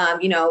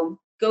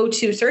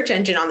 go-to search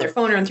engine on their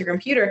phone or on their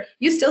computer,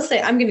 you still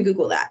say, I'm going to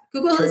Google that.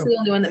 Google is the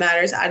only one that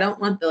matters. I don't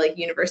want the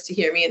universe to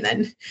hear me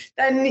and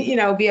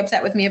then be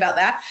upset with me about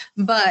that.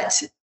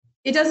 But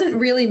it doesn't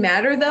really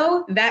matter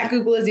though, that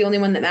Google is the only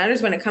one that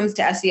matters when it comes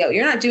to SEO.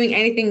 You're not doing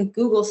anything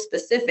Google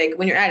specific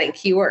when you're adding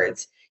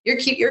keywords.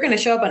 You're going to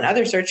show up on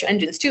other search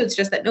engines too. It's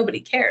just that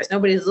nobody cares.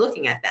 Nobody's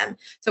looking at them.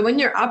 So when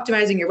you're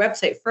optimizing your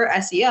website for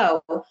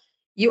SEO,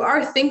 you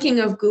are thinking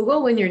of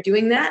Google when you're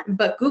doing that,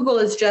 but Google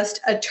is just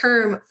a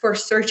term for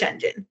search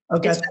engine.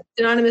 Okay. It's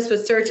synonymous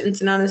with search and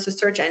synonymous with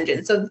search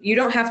engine. So you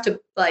don't have to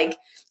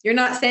you're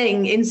not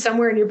saying in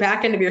somewhere in your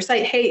back end of your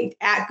site, hey,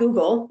 at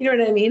Google, you know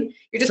what I mean?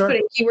 You're just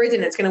putting keywords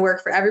and it's going to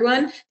work for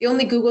everyone. The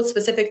only Google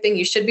specific thing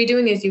you should be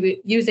doing is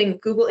using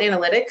Google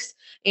Analytics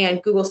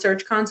and Google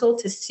Search Console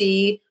to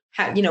see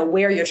how,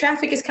 where your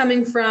traffic is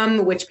coming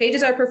from, which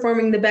pages are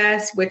performing the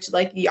best, which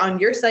on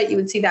your site, you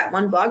would see that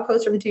one blog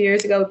post from 2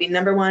 years ago would be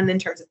number one in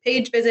terms of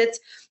page visits.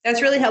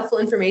 That's really helpful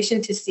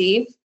information to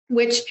see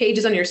which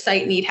pages on your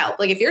site need help.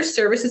 If your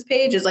services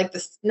page is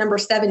the number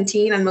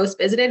 17 on most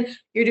visited,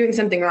 you're doing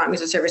something wrong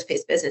as a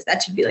service-based business.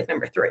 That should be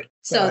number 3.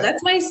 So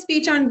that's my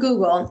speech on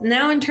Google.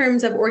 Now in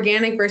terms of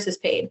organic versus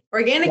paid.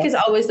 Organic is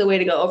always the way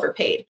to go over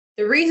paid.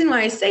 The reason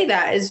why I say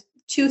that is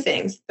 2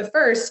 things. The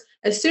first,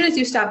 as soon as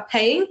you stop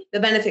paying, the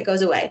benefit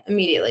goes away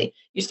immediately.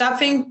 You stop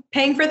paying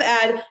for the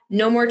ad,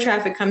 no more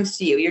traffic comes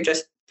to you. You're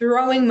just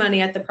throwing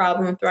money at the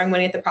problem.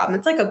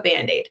 It's like a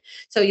Band-Aid.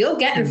 So you'll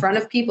get in front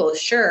of people,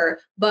 sure,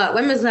 but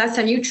when was the last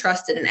time you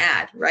trusted an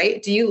ad,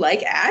 right? Do you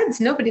like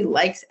ads? Nobody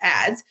likes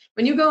ads.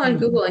 When you go on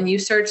Google and you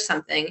search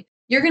something,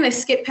 you're going to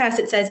skip past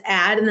it says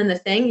ad and then the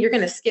thing. You're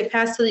going to skip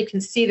past till you can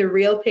see the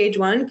real page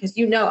 1 because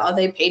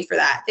they paid for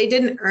that. They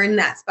didn't earn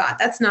that spot.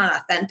 That's not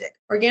authentic.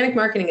 Organic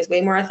marketing is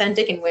way more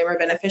authentic and way more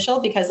beneficial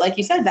because, like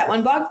you said, that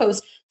one blog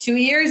post 2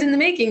 years in the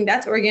making,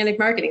 that's organic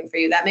marketing for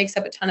you. That makes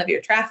up a ton of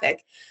your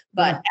traffic.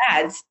 But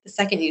ads, the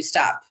second you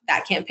stop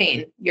that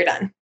campaign, you're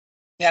done.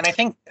 Yeah, and I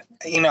think,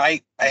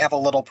 I have a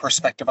little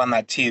perspective on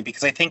that too,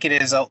 because I think it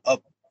is a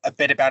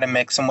bit about a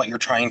mix on what you're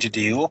trying to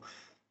do.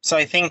 So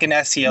I think an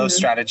SEO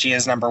strategy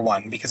is number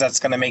one, because that's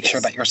going to make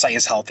sure that your site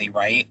is healthy,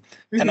 right?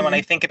 And then when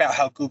I think about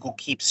how Google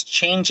keeps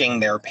changing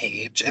their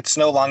page, it's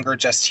no longer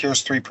just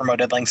here's 3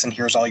 promoted links and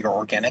here's all your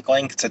organic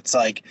links. It's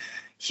like,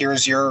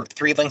 here's your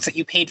 3 links that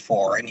you paid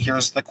for, and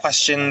here's the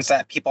questions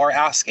that people are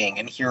asking,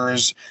 and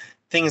here's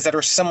things that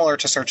are similar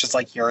to searches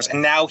like yours,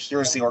 and now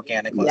here's the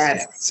organic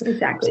listings. Yes,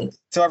 exactly.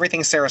 So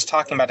everything Sarah's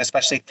talking about,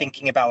 especially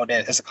thinking about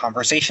it as a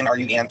conversation, are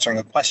you answering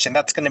a question?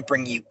 That's going to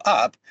bring you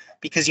up,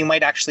 because you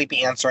might actually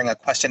be answering a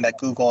question that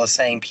Google is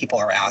saying people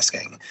are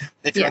asking.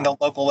 If you're in the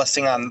local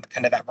listing on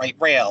kind of that right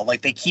rail,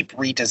 like they keep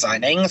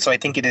redesigning. So I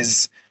think it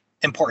is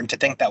important to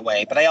think that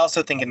way. But I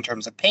also think in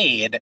terms of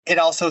paid, it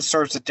also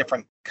serves a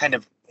different kind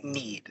of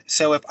need.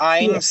 So if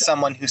I'm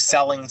someone who's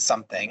selling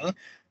something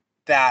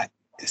that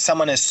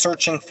someone is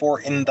searching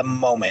for in the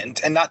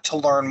moment, and not to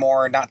learn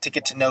more, not to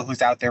get to know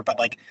who's out there, but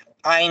like,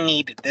 I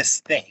need this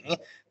thing,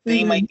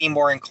 they might be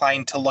more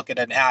inclined to look at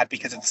an ad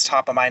because it's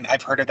top of mind.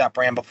 I've heard of that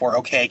brand before.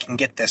 Okay, I can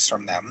get this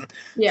from them.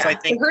 Yeah, so I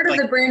think, heard of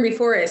the brand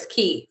before is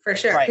key for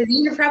sure. Because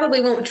you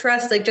probably won't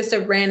trust like just a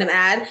random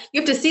ad.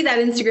 You have to see that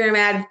Instagram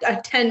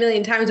ad 10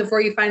 million times before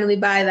you finally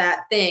buy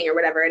that thing or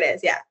whatever it is.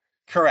 Yeah.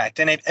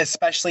 Correct. And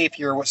especially if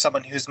you're with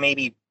someone who's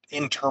maybe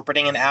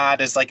interpreting an ad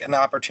as like an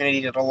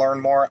opportunity to learn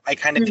more, I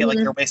kind of feel like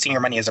you're wasting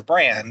your money as a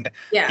brand,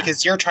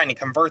 because you're trying to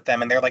convert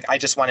them and they're like, I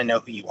just want to know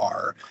who you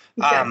are.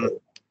 Exactly.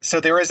 So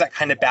there is that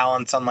kind of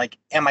balance on like,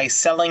 am I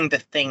selling the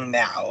thing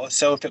now?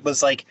 So if it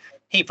was like,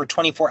 hey, for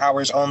 24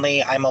 hours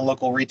only, I'm a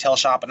local retail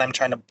shop and I'm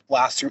trying to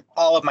blast through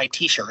all of my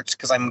t-shirts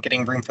because I'm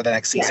getting room for the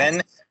next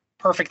season.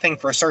 Perfect thing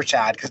for a search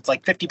ad, because it's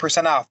like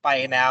 50% off, buy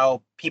it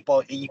now.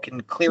 People, you can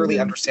clearly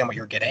understand what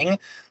you're getting.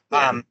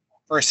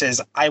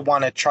 Versus I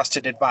want a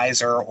trusted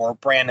advisor or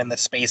brand in the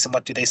space, and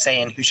what do they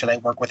say and who should I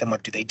work with and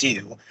what do they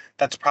do?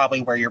 That's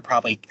probably where you're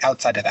probably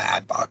outside of the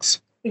ad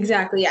box.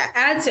 Exactly. Yeah.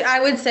 Ads,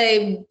 I would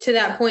say to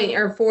that point,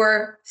 are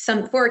for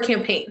a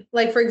campaign.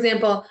 Like, for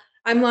example,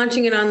 I'm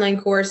launching an online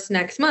course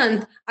next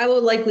month. I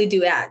will likely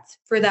do ads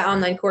for that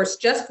online course.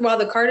 Just while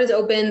the cart is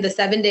open, the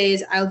 7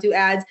 days, I'll do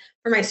ads.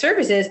 For my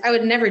services, I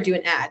would never do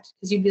an ad,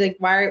 because you'd be like,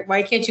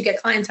 why can't you get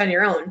clients on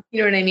your own?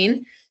 You know what I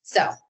mean?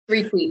 So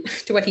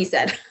retweet to what he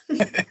said.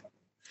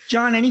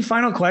 John, any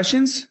final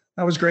questions?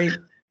 That was great.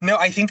 No,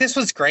 I think this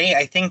was great.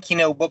 I think,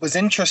 what was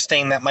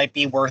interesting that might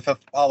be worth a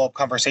follow-up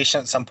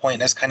conversation at some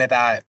point is kind of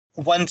that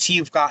once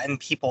you've gotten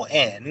people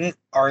in,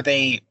 are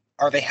they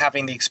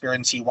having the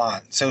experience you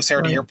want? So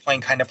Sarah, to your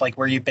point, kind of like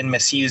where you've been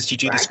misused, you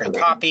do this great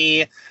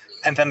copy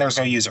and then there's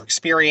no user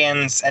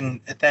experience.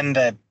 And then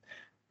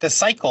the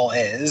cycle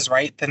is,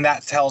 right, then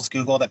that tells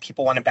Google that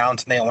people want to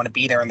bounce and they don't want to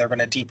be there and they're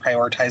going to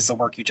deprioritize the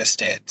work you just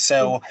did.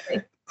 So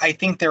I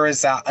think there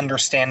is that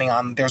understanding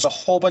there's a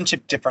whole bunch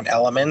of different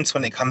elements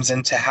when it comes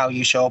into how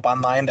you show up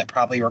online that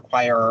probably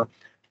require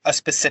a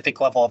specific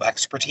level of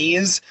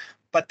expertise,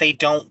 but they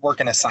don't work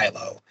in a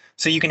silo.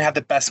 So you can have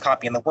the best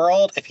copy in the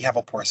world. If you have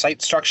a poor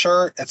site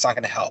structure, it's not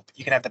going to help.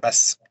 You can have the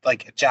best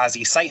like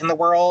jazzy site in the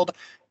world,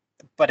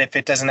 but if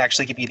it doesn't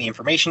actually give you the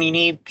information you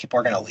need, people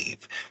are going to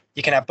leave.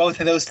 You can have both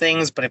of those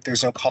things, but if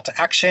there's no call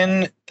to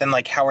action, then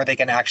like how are they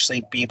going to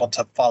actually be able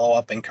to follow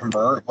up and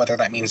convert, whether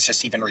that means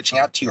just even reaching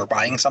out to you or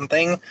buying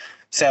something?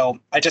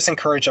 So I just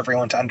encourage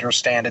everyone to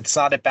understand it's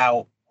not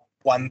about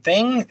one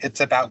thing.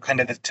 It's about kind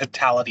of the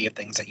totality of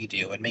things that you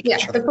do and making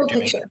sure that you're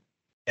doing it.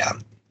 Yeah.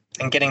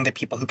 And getting the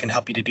people who can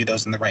help you to do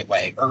those in the right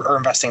way, or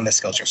investing in the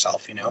skills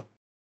yourself,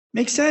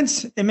 Makes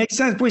sense. It makes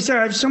sense. Boy, Sarah,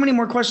 I have so many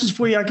more questions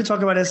for you. I could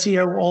talk about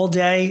SEO all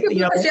day.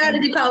 A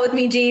strategy call with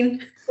me,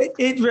 Gene.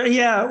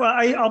 Well,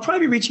 I'll probably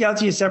be reaching out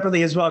to you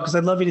separately as well, because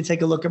I'd love you to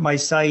take a look at my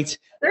site.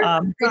 Sure. I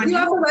do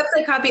offer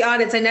website copy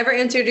audits. I never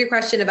answered your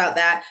question about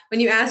that.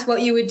 When you asked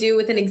what you would do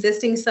with an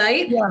existing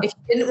site, if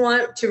you didn't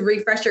want to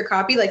refresh your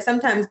copy, like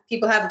sometimes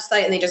people have a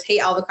site and they just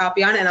hate all the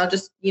copy on it, and I'll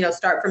just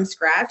start from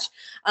scratch.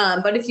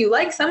 But if you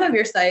like some of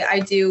your site, I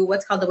do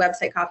what's called the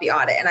website copy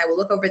audit, and I will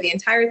look over the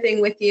entire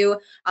thing with you.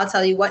 I'll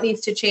tell you what needs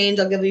to change.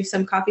 I'll give you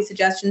some copy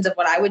suggestions of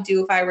what I would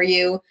do if I were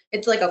you.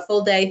 It's like a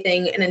full day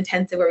thing, an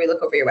intensive where we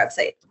look over your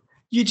website.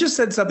 You just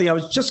said something I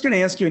was just going to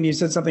ask you, and you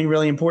said something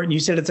really important. You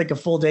said it's like a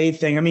full day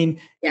thing. I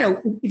mean,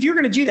 if you're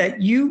going to do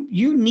that, you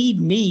need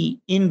me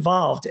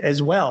involved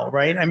as well,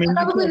 right? I mean,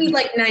 I probably need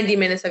like 90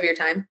 minutes of your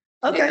time.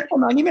 Okay,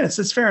 well, 90 minutes.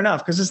 That's fair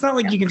enough, because it's not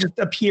like you can just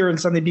appear and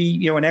suddenly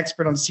be, an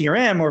expert on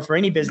CRM or for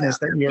any business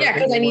that you're. Yeah,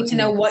 because I need to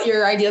know what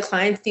your ideal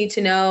clients need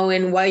to know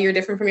and why you're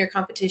different from your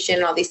competition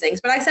and all these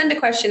things. But I send a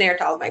questionnaire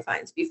to all of my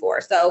clients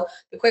before. So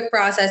the quick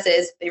process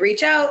is they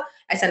reach out,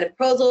 I send a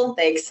proposal,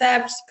 they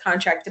accept,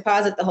 contract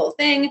deposit, the whole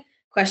thing.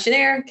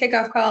 Questionnaire,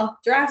 kickoff call,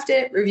 draft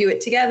it, review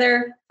it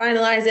together,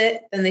 finalize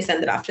it, then they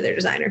send it off to their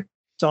designer.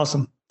 It's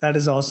awesome. That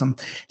is awesome.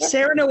 Yep.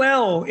 Sarah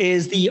Noel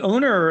is the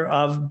owner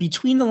of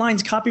Between the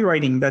Lines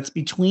Copywriting. That's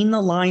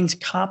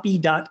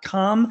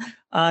betweenthelines.copy.com.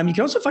 You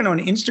can also find her on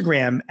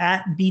Instagram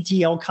at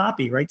BTL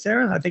Copy, right,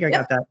 Sarah? I think I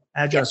got that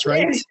address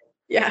right.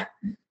 Yeah.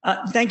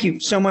 Thank you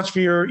so much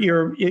for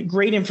your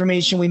great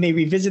information. We may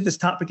revisit this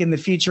topic in the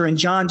future. And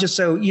John, just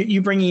so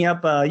you bringing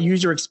up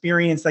user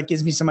experience, that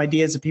gives me some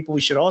ideas of people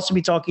we should also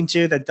be talking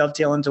to that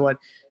dovetail into what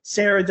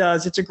Sarah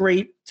does. It's a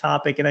great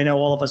topic, and I know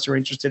all of us are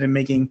interested in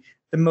making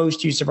the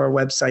most use of our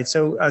website.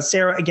 So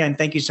Sarah, again,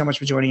 thank you so much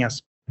for joining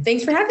us.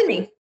 Thanks for having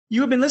me.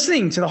 You have been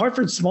listening to the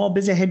Hartford Small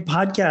Biz Ahead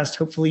podcast.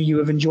 Hopefully you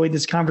have enjoyed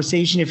this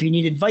conversation. If you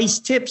need advice,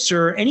 tips,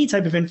 or any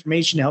type of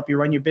information to help you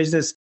run your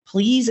business,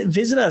 please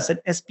visit us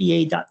at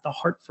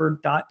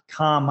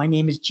sba.thehartford.com. My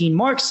name is Gene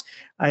Marks.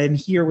 I am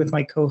here with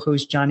my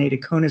co-host, John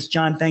Adakonis.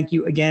 John, thank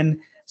you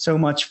again so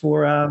much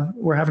for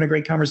we're having a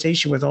great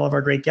conversation with all of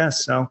our great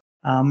guests. So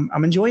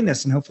I'm enjoying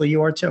this, and hopefully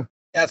you are too.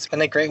 Yeah, it's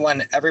been a great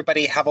one.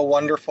 Everybody have a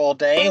wonderful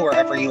day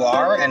wherever you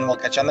are, and we'll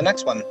catch you on the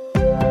next one.